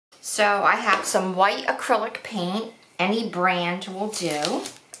So I have some white acrylic paint. Any brand will do.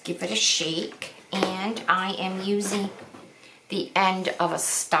 Give it a shake. And I am using the end of a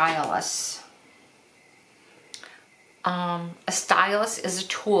stylus. A stylus is a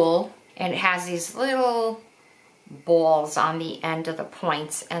tool, and it has these little balls on the end of the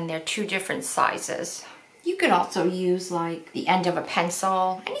points, and they're two different sizes. You could also use like the end of a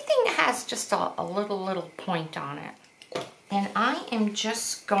pencil, anything that has just a little point on it. And I am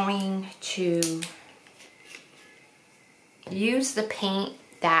just going to use the paint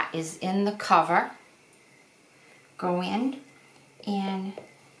that is in the cover. Go in, and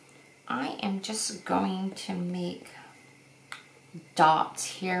I am just going to make dots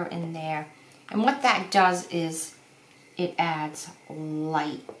here and there. And what that does is it adds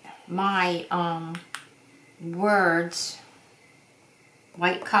light. My words,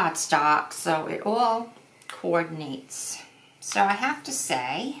 white cardstock, so it all coordinates. So I have to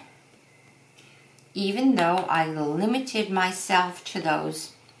say, even though I limited myself to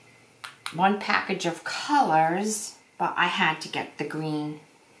those one package of colors, but I had to get the green.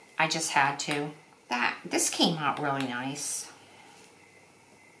 I just had to. This came out really nice.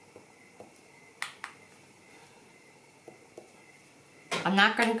 I'm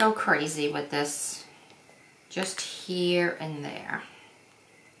not going to go crazy with this. Just here and there.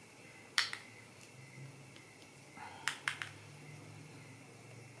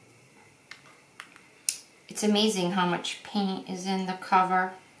 It's amazing how much paint is in the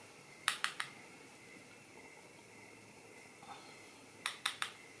cover.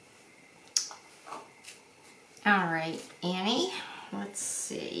 All right, Annie, let's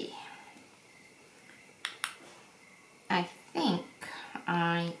see. I think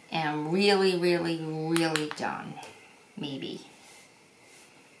I am really done, maybe.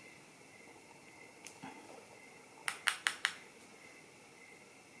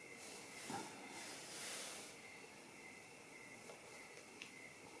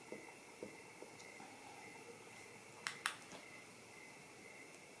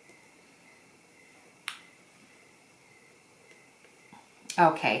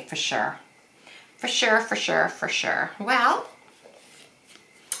 Okay, for sure. For sure. Well,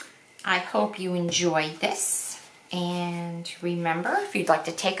 I hope you enjoyed this. And remember, if you'd like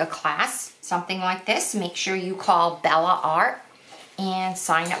to take a class, something like this, make sure you call Bella Art and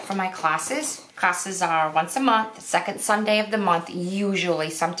sign up for my classes. Classes are once a month, second Sunday of the month, usually.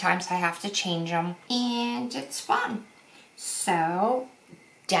 Sometimes I have to change them. And it's fun. So,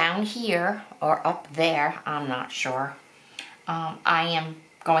 down here, or up there, I'm not sure. I am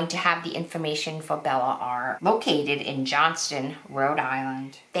going to have the information for Bella Art, located in Johnston, Rhode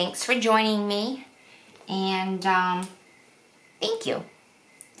Island. Thanks for joining me, and thank you.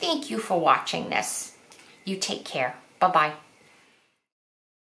 Thank you for watching this. You take care. Bye-bye.